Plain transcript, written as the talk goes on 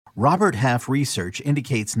Robert Half research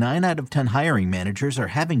indicates 9 out of 10 hiring managers are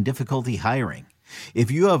having difficulty hiring.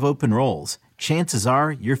 If you have open roles, chances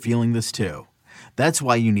are you're feeling this too. That's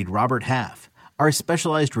why you need Robert Half. Our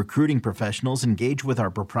specialized recruiting professionals engage with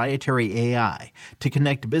our proprietary AI to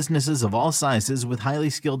connect businesses of all sizes with highly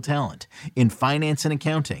skilled talent in finance and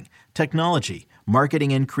accounting, technology,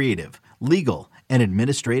 marketing and creative, legal, and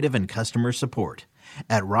administrative and customer support.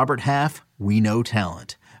 At Robert Half, we know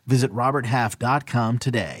talent. Visit roberthalf.com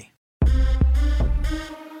today.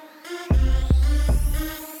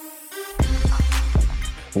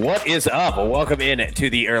 What is up? Well, welcome in to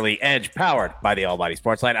the Early Edge, powered by the Almighty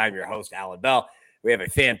Sportsline. I'm your host, Alan Bell. We have a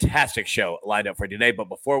fantastic show lined up for today, but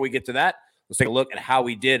before we get to that, let's take a look at how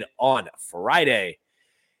we did on Friday.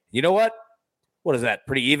 You know what? What is that?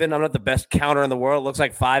 Pretty even. I'm not the best counter in the world. Looks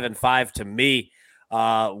like 5-5 to me.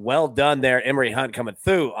 Well done there. Emory Hunt coming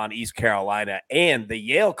through on East Carolina, and the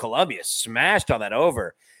Yale Columbia smashed on that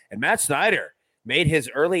over. And Matt Snyder made his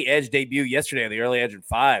Early Edge debut yesterday on the Early Edge in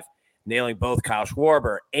 5. Nailing both Kyle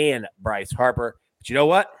Schwarber and Bryce Harper. But you know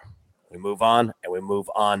what? We move on, and we move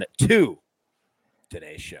on to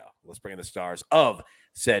today's show. Let's bring in the stars of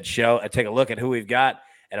said show and take a look at who we've got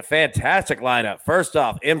and a fantastic lineup. First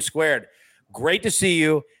off, M Squared, great to see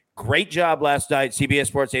you. Great job last night. CBS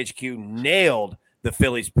Sports HQ nailed the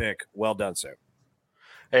Phillies pick. Well done, sir.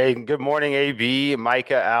 Hey, good morning, AB,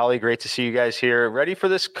 Micah, Allie. Great to see you guys here. Ready for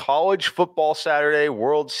this college football Saturday,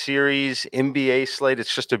 World Series, NBA slate.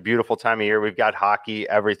 It's just a beautiful time of year. We've got hockey,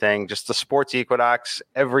 everything, just the sports equinox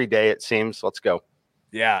every day, it seems. Let's go.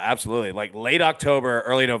 Yeah, absolutely. Like late October,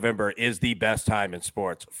 early November is the best time in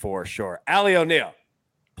sports for sure. Allie O'Neill,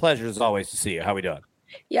 pleasure as always to see you. How we doing?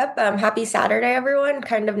 Yep. Happy Saturday, everyone.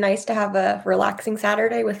 Kind of nice to have a relaxing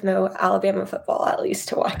Saturday with no Alabama football, at least,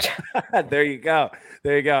 to watch. There you go.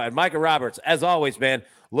 There you go. And Micah Roberts, as always, man,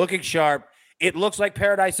 looking sharp. It looks like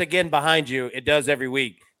paradise again behind you. It does every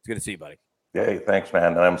week. It's good to see you, buddy. Hey, thanks,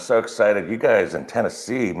 man. And I'm so excited. You guys in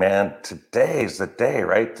Tennessee, man, today's the day,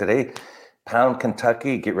 right? Today, pound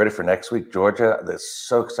Kentucky. Get ready for next week, Georgia. That's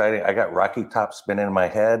so exciting. I got Rocky Top spinning in my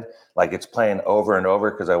head like it's playing over and over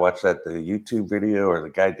because I watched the YouTube video or the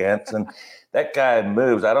guy dancing. That guy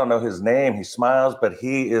moves. I don't know his name. He smiles, but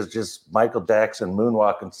he is just Michael Jackson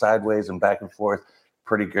moonwalking sideways and back and forth.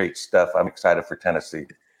 Pretty great stuff. I'm excited for Tennessee.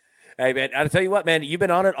 Hey, man, I'll tell you what, man, you've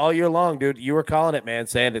been on it all year long, dude. You were calling it, man,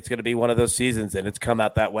 saying it's going to be one of those seasons, and it's come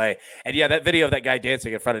out that way. And, yeah, that video of that guy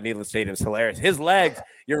dancing in front of Neyland Stadium is hilarious. His legs,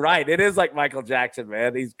 you're right. It is like Michael Jackson,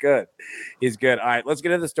 man. He's good. He's good. All right, let's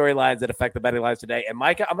get into the storylines that affect the betting lines today. And,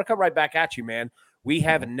 Micah, I'm going to come right back at you, man. We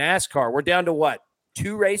have NASCAR. We're down to what,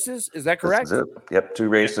 2 races? Is that correct? This is it. Yep, 2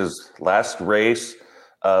 races. Last race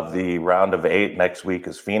of the round of 8 next week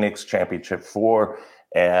is Phoenix Championship 4.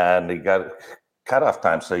 And you got cutoff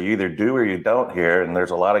time. So you either do or you don't here. And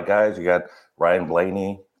there's a lot of guys. You got Ryan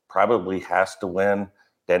Blaney, probably has to win.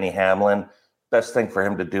 Denny Hamlin. Best thing for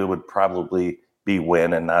him to do would probably be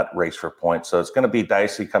win and not race for points. So it's going to be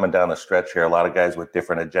dicey coming down the stretch here. A lot of guys with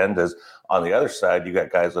different agendas. On the other side, you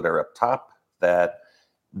got guys that are up top that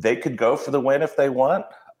they could go for the win if they want.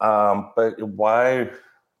 But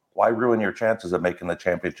why ruin your chances of making the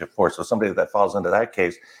championship 4? So somebody that falls into that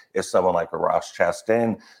case is someone like a Ross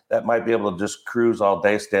Chastain that might be able to just cruise all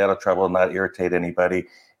day, stay out of trouble, not irritate anybody,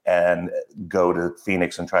 and go to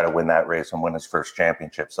Phoenix and try to win that race and win his first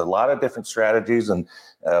championship. So a lot of different strategies and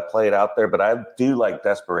play it out there. But I do like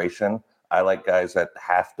desperation. I like guys that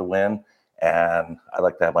have to win, and I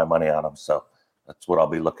like to have my money on them. So that's what I'll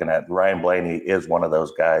be looking at. Ryan Blaney is one of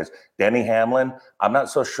those guys. Denny Hamlin, I'm not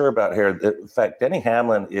so sure about here. In fact, Denny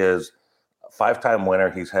Hamlin is a 5-time winner.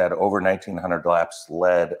 He's had over 1,900 laps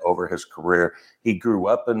led over his career. He grew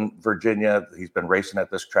up in Virginia. He's been racing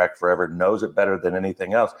at this track forever, knows it better than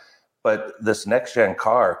anything else. But this next-gen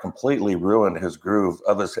car completely ruined his groove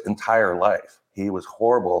of his entire life. He was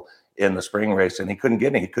horrible in the spring race, and he couldn't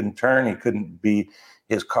get in. He couldn't turn. He couldn't be –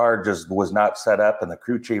 his car just was not set up, and the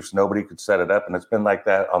crew chiefs, nobody could set it up. And it's been like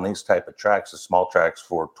that on these type of tracks, the small tracks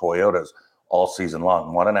for Toyotas all season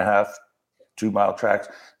long. 1.5, 2-mile tracks.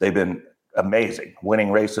 They've been amazing,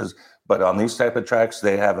 winning races. But on these type of tracks,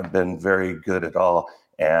 they haven't been very good at all.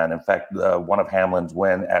 And in fact, one of Hamlin's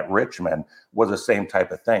win at Richmond was the same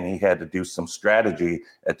type of thing. He had to do some strategy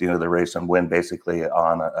at the end of the race and win basically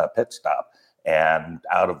on a pit stop and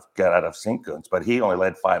get out of sequence. But he only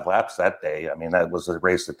led 5 laps that day. I mean, that was a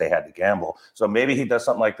race that they had to gamble. So maybe he does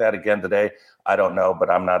something like that again today. I don't know,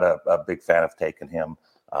 but I'm not a big fan of taking him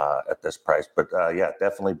at this price. But yeah,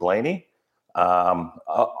 definitely Blaney. All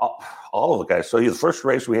of the guys. So the first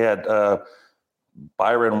race we had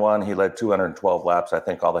Byron won. He led 212 laps. I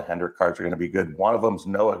think all the Hendrick cars are going to be good. One of them's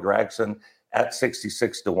Noah Gragson. at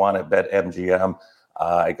 66-1 at BetMGM.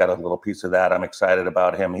 I got a little piece of that. I'm excited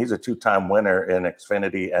about him. He's a 2-time winner in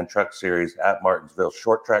Xfinity and Truck Series at Martinsville.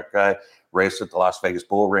 Short track guy, raced at the Las Vegas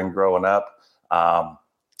Bull Ring growing up.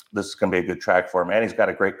 This is going to be a good track for him. And he's got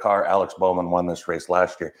a great car. Alex Bowman won this race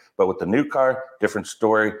last year. But with the new car, different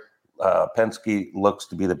story. Penske looks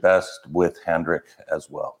to be the best with Hendrick as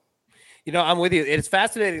well. I'm with you. It's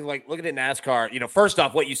fascinating, like looking at NASCAR. First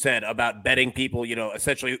off, what you said about betting people,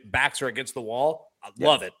 essentially backs are against the wall. I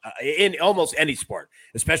love it in almost any sport,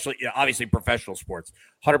 especially obviously professional sports.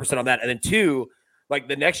 100% on that. And then two, like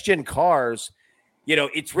the next gen cars,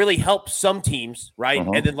 it's really helped some teams, right?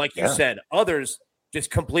 Mm-hmm. And then, like you said, others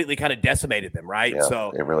just completely kind of decimated them, right? Yeah,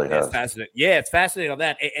 so it really has. It's fascinating. Yeah, it's fascinating on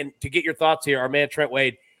that. And to get your thoughts here, our man Trent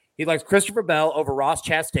Wade, he likes Christopher Bell over Ross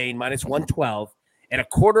Chastain minus 112 and a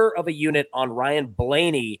quarter of a unit on Ryan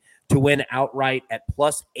Blaney to win outright at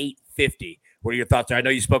plus 850. What are your thoughts there? I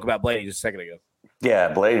know you spoke about Blaney just a second ago.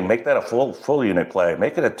 Yeah, Blaney, make that a full unit play.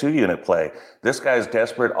 Make it a 2-unit play. This guy's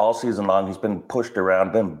desperate all season long. He's been pushed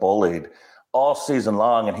around, been bullied all season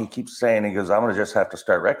long, and he keeps saying, he goes, I'm going to just have to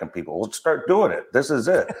start wrecking people. Well, start doing it. This is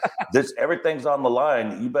it. Everything's on the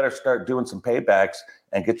line. You better start doing some paybacks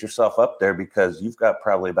and get yourself up there, because you've got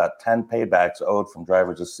probably about 10 paybacks owed from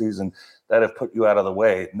drivers this season that have put you out of the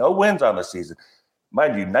way. No wins on the season.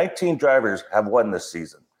 Mind you, 19 drivers have won this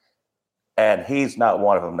season, and he's not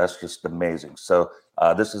one of them. That's just amazing. So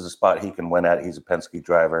this is a spot he can win at. He's a Penske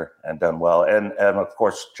driver and done well. And of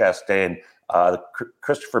course, Chastain,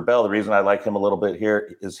 Christopher Bell, the reason I like him a little bit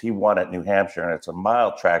here is he won at New Hampshire, and it's a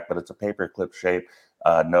mile track, but it's a paperclip shape,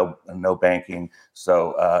 no banking.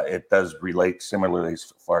 So it does relate similarly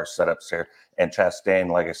as far as setups here. And Chastain,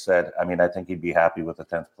 like I said, I think he'd be happy with the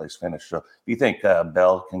 10th place finish. So if you think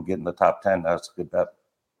Bell can get in the top 10, that's a good bet.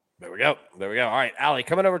 There we go. All right, Allie,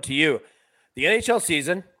 coming over to you. The NHL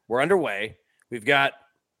season, we're underway. We've got,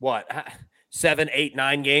 7, 8,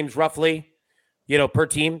 9 games roughly, per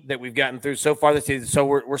team that we've gotten through so far this season. So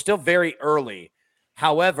we're still very early.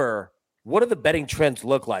 However, what do the betting trends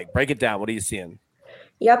look like? Break it down. What are you seeing?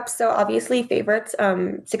 Yep. So obviously favorites,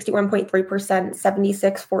 61.3%,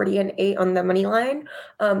 76, 40, and 8 on the money line.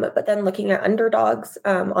 But then looking at underdogs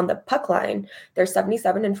on the puck line, they're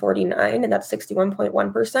 77 and 49, and that's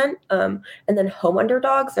 61.1%. And then home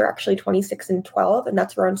underdogs, they're actually 26 and 12, and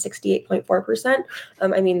that's around 68.4%.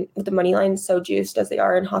 With the money line so juiced as they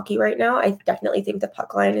are in hockey right now, I definitely think the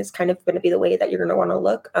puck line is kind of going to be the way that you're going to want to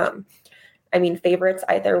look. Favorites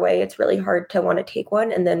either way, it's really hard to want to take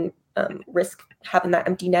one and then risk having that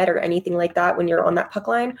empty net or anything like that when you're on that puck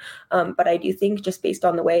line. But I do think just based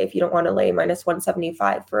on the way, if you don't want to lay minus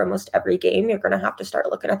 175 for almost every game, you're going to have to start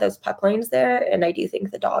looking at those puck lines there. And I do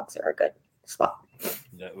think the dogs are a good spot.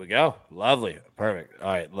 There we go. Lovely. Perfect. All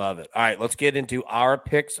right. Love it. All right. Let's get into our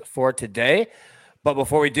picks for today. But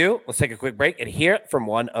before we do, let's take a quick break and hear from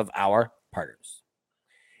one of our partners.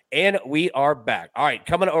 And we are back. All right.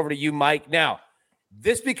 Coming over to you, Mike. Now,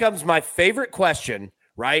 this becomes my favorite question,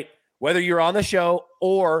 right? Whether you're on the show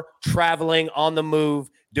or traveling on the move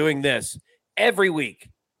doing this, every week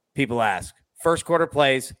people ask, first quarter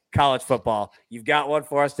plays, college football. You've got one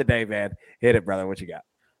for us today, man. Hit it, brother. What you got?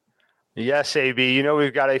 Yes, AB.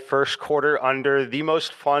 We've got a first quarter under, the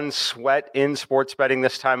most fun sweat in sports betting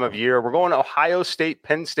this time of year. We're going Ohio State,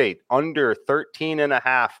 Penn State, under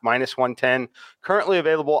 13.5, minus 110. Currently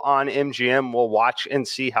available on MGM. We'll watch and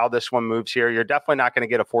see how this one moves here. You're definitely not going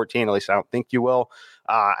to get a 14, at least I don't think you will.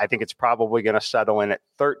 I think it's probably going to settle in at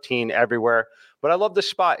 13 everywhere. But I love the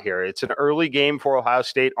spot here. It's an early game for Ohio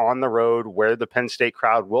State on the road where the Penn State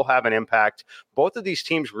crowd will have an impact. Both of these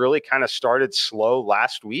teams really kind of started slow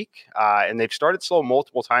last week, and they've started slow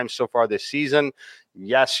multiple times so far this season.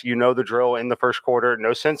 Yes, you know the drill in the first quarter.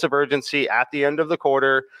 No sense of urgency at the end of the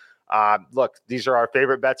quarter. Look, these are our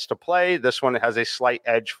favorite bets to play. This one has a slight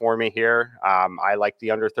edge for me here. I like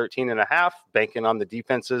the under 13.5, banking on the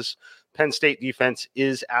defenses. Penn State defense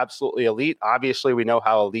is absolutely elite. Obviously, we know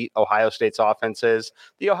how elite Ohio State's offense is.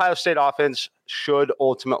 The Ohio State offense should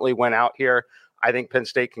ultimately win out here. I think Penn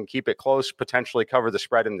State can keep it close, potentially cover the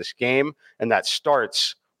spread in this game, and that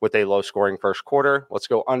starts with a low-scoring first quarter. Let's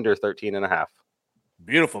go under 13.5.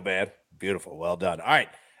 Beautiful, man. Beautiful. Well done. All right,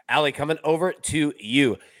 Allie, coming over to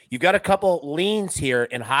you. You've got a couple leans here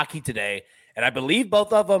in hockey today, and I believe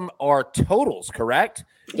both of them are totals, correct?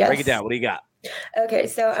 Yes. Break it down. What do you got? Okay,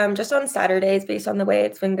 so just on Saturdays, based on the way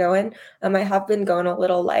it's been going, I have been going a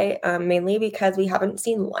little light, mainly because we haven't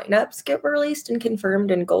seen lineups get released and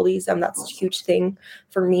confirmed in goalies. That's a huge thing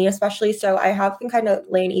for me, especially. So I have been kind of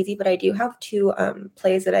laying easy, but I do have two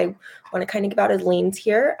plays that I want to kind of give out as leans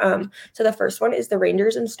here. So the first one is the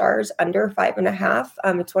Rangers and Stars under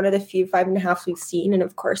 5.5. It's one of the few 5.5s we've seen, and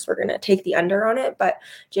of course we're gonna take the under on it. But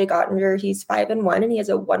Jake Ottinger, he's 5-1, and he has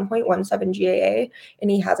a 1.17 GAA,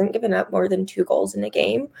 and he hasn't given up more than 2 goals in a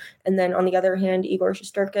game. And then on the other hand, Igor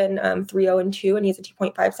Shesterkin, 3-0-2, and he has a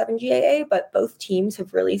 2.57 GAA. But both teams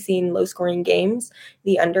have really seen low-scoring games.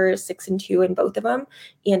 The under is 6-2 in both of them,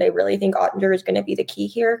 and I really think Ottinger is going to be the key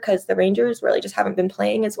here because the Rangers really just haven't been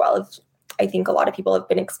playing as well as I think a lot of people have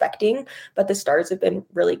been expecting, but the Stars have been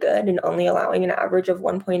really good and only allowing an average of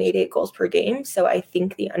 1.88 goals per game. So I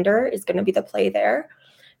think the under is going to be the play there.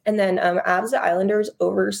 And then Avs Islanders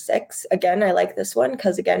over 6. Again, I like this one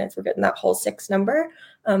because, again, we're getting that whole 6 number.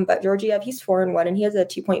 But Georgiev, he's 4-1, and he has a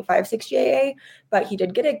 2.56 GAA. But he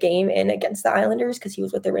did get a game in against the Islanders because he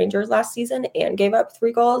was with the Rangers last season and gave up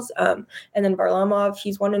 3 goals. And then Varlamov,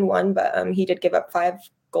 he's 1-1, but he did give up 5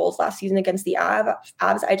 goals last season against the Avs.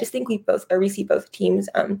 I just think we see both teams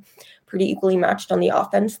pretty equally matched on the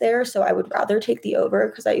offense there. So I would rather take the over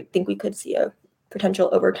because I think we could see a potential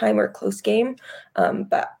overtime or close game.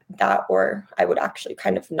 But that, or I would actually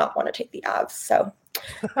kind of not want to take the Avs. So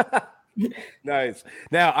nice.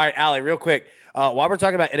 Now, all right, Allie, real quick, while we're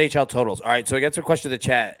talking about NHL totals, all right, so I got some questions in the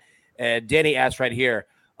chat, and Danny asked right here,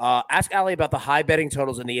 ask Allie about the high betting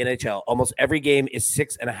totals in the NHL. Almost every game is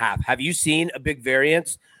 6.5. Have you seen a big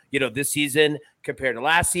variance, this season compared to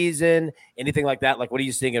last season? Anything like that? Like, what are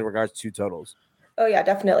you seeing in regards to totals? Oh, yeah,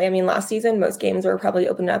 definitely. I mean, last season, most games were probably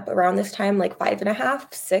opened up around this time, like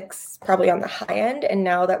 5.5, 6, probably on the high end. And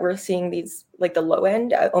now that we're seeing these, like the low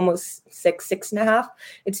end, almost 6.5,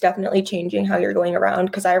 it's definitely changing how you're going around.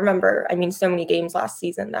 Because I remember, so many games last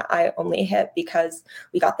season that I only hit because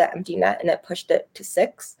we got that empty net and it pushed it to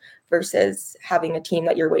 6 versus having a team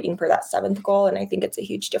that you're waiting for that 7th goal. And I think it's a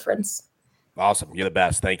huge difference. Awesome. You're the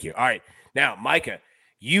best. Thank you. All right. Now, Micah,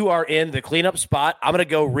 you are in the cleanup spot. I'm going to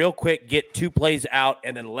go real quick, get 2 plays out,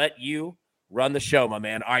 and then let you run the show, my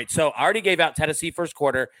man. All right, so I already gave out Tennessee first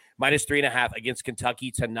quarter, -3.5 against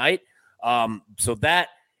Kentucky tonight. So that,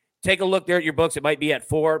 take a look there at your books. It might be at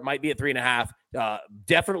 4, might be at 3.5.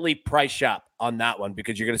 Definitely price shop on that one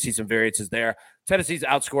because you're going to see some variances there. Tennessee's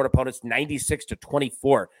outscored opponents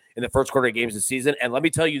 96-24 in the first quarter of games this season. And let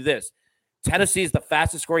me tell you this, Tennessee is the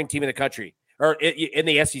fastest scoring team in the country, or in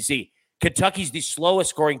the SEC. Kentucky's the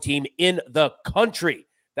slowest scoring team in the country.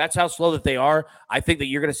 That's how slow that they are. I think that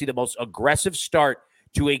you're going to see the most aggressive start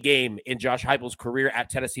to a game in Josh Heupel's career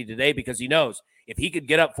at Tennessee today because he knows if he could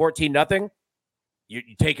get up 14-0, you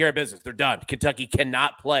take care of business. They're done. Kentucky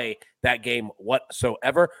cannot play that game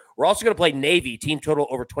whatsoever. We're also going to play Navy, team total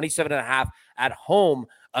over 27.5 at home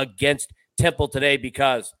against Temple today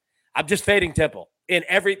because I'm just fading Temple in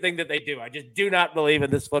everything that they do. I just do not believe in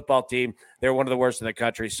this football team. They're one of the worst in the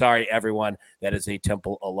country. Sorry, everyone that is a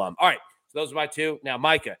Temple alum. All right, so those are my 2. Now,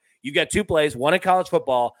 Micah, you got 2 plays, 1 in college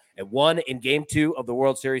football and 1 in game 2 of the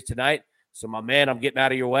World Series tonight. So, my man, I'm getting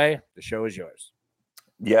out of your way. The show is yours.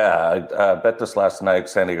 Yeah, I bet this last night,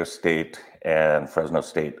 San Diego State and Fresno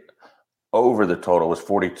State. Over the total was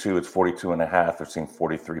 42. It's 42.5. I've seen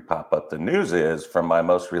 43 pop up. The news is from my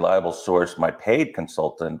most reliable source, my paid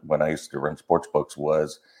consultant when I used to run sports books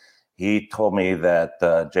he told me that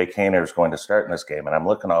Jake Haener is going to start in this game. And I'm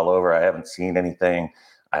looking all over. I haven't seen anything.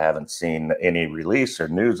 I haven't seen any release or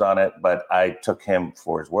news on it, but I took him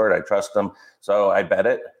for his word. I trust him. So I bet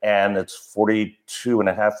it. And it's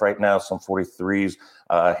 42.5 right now, some 43s.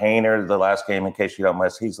 Haener, the last game, in case you don't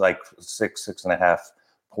miss, he's like 6.5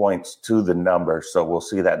 points to the number. So we'll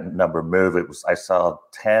see that number move. I saw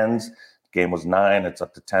 10s. Game was 9. It's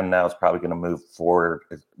up to 10 now. It's probably going to move forward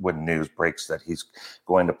when news breaks that he's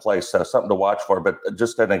going to play. So something to watch for. But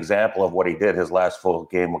just an example of what he did his last full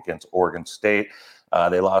game against Oregon State.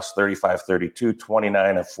 They lost 35-32,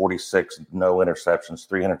 29 of 46, no interceptions,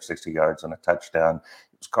 360 yards and a touchdown.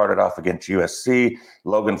 It was carted off against USC.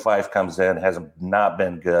 Logan Fife comes in, has not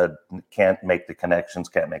been good, can't make the connections,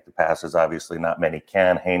 can't make the passes. Obviously, not many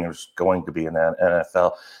can. Haener's going to be in the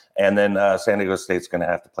NFL. And then San Diego State's going to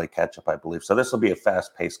have to play catch-up, I believe. So this will be a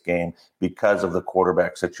fast-paced game because of the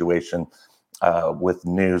quarterback situation with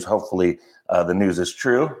news. Hopefully, the news is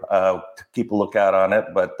true. Keep a lookout on it,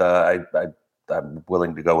 but I'm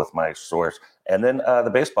willing to go with my source. And then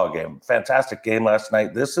the baseball game. Fantastic game last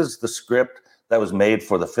night. This is the script that was made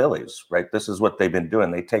for the Phillies, right? This is what they've been doing.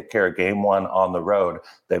 They take care of game 1 on the road.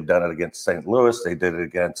 They've done it against St. Louis. They did it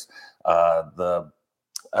against the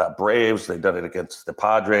Braves. They've done it against the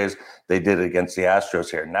Padres. They did it against the Astros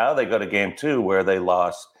here. Now they go to game 2 where they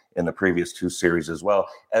lost in the previous 2 series as well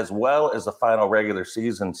as the final regular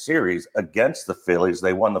season series against the Phillies.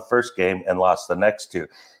 They won the first game and lost the next 2.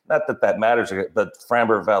 Not that that matters, but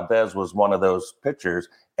Framber Valdez was one of those pitchers.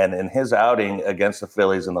 And in his outing against the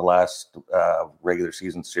Phillies in the last regular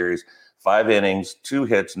season series, 5 innings, 2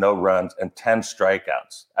 hits, no runs, and 10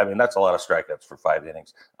 strikeouts. I mean, that's a lot of strikeouts for 5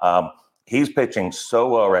 innings. He's pitching so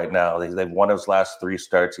well right now. They've won his last 3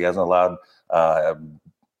 starts. He hasn't allowed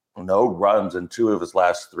no runs in 2 of his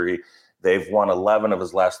last 3. They've won 11 of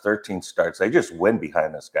his last 13 starts. They just win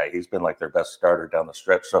behind this guy. He's been like their best starter down the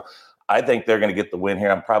stretch. So I think they're going to get the win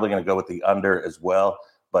here. I'm probably going to go with the under as well,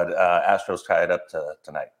 but Astros tie it up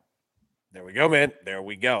tonight. There we go, man. There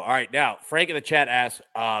we go. All right, now, Frank in the chat asks,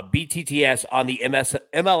 BTTS on the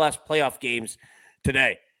MLS playoff games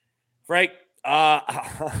today. Frank,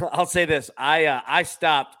 I'll say this. I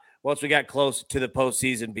stopped once we got close to the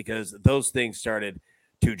postseason because those things started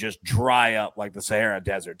to just dry up like the Sahara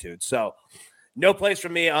Desert, dude. So no place for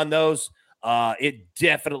me on those. It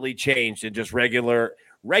definitely changed in just regular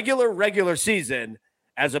season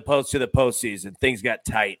as opposed to the postseason. Things got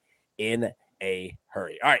tight in a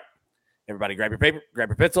hurry. All right, everybody grab your paper, grab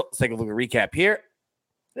your pencil. Let's take a look at a recap here.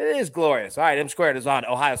 It is glorious. All right, M Squared is on.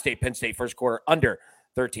 Ohio State, Penn State, first quarter under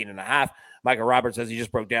 13.5. Michael Roberts says he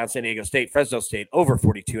just broke down San Diego State, Fresno State over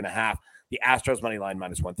 42.5. The Astros money line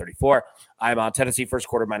minus 134. I'm on Tennessee first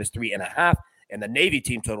quarter minus 3.5. And the Navy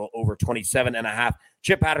team total over 27.5.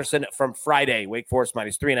 Chip Patterson from Friday, Wake Forest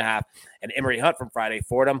minus 3.5. And Emory Hunt from Friday,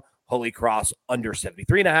 Fordham, Holy Cross under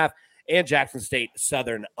 73.5. And Jackson State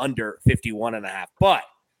Southern under 51.5. But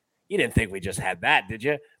you didn't think we just had that, did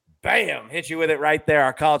you? Bam! Hit you with it right there.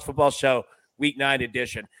 Our college football show, week 9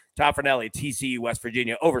 edition. Tom Fornelli, TCU, West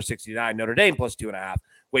Virginia over 69. Notre Dame plus 2.5.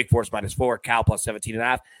 Wake Forest minus 4, Cal plus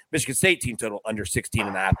 17.5. Michigan State team total under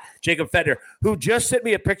 16.5. Jacob Fender, who just sent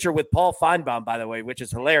me a picture with Paul Feinbaum, by the way, which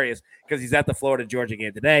is hilarious because he's at the Florida-Georgia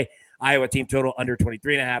game today. Iowa team total under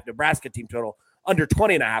 23.5. Nebraska team total under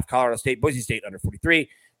 20.5. Colorado State, Boise State under 43.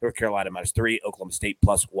 North Carolina minus 3. Oklahoma State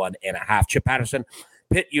plus 1.5. Chip Patterson,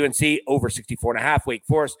 Pitt, UNC over 64.5. Wake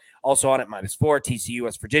Forest also on at minus 4. TCU,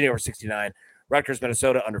 West Virginia over 69. Rutgers,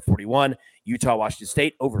 Minnesota, under 41. Utah, Washington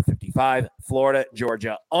State, over 55. Florida,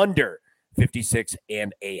 Georgia, under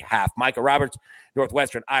 56.5. Micah Roberts,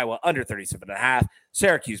 Northwestern, Iowa, under 37.5.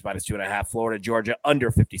 Syracuse, minus 2.5. Florida, Georgia,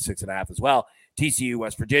 under 56.5 as well. TCU,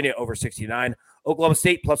 West Virginia, over 69. Oklahoma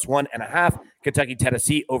State, plus 1.5. Kentucky,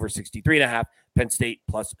 Tennessee, over 63.5. Penn State,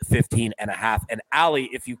 plus 15.5. And Allie,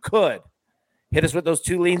 if you could, hit us with those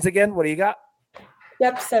 2 leans again. What do you got?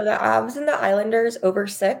 Yep, so the Avs and the Islanders over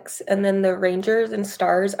 6, and then the Rangers and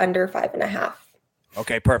Stars under 5.5.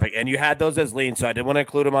 Okay, perfect. And you had those as leans, so I didn't want to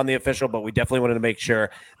include them on the official, but we definitely wanted to make sure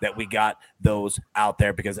that we got those out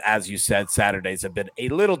there because, as you said, Saturdays have been a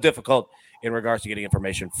little difficult in regards to getting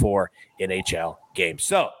information for NHL games.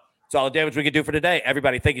 So that's all the damage we can do for today.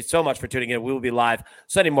 Everybody, thank you so much for tuning in. We will be live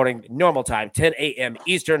Sunday morning, normal time, 10 a.m.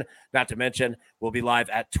 Eastern. Not to mention, we'll be live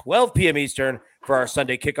at 12 p.m. Eastern for our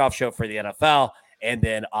Sunday kickoff show for the NFL. And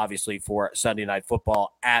then, obviously, for Sunday Night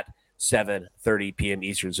Football at 7:30 p.m.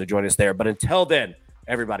 Eastern. So join us there. But until then,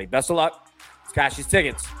 everybody, best of luck. Let's cash these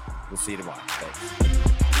tickets. We'll see you tomorrow.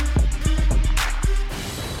 Thanks.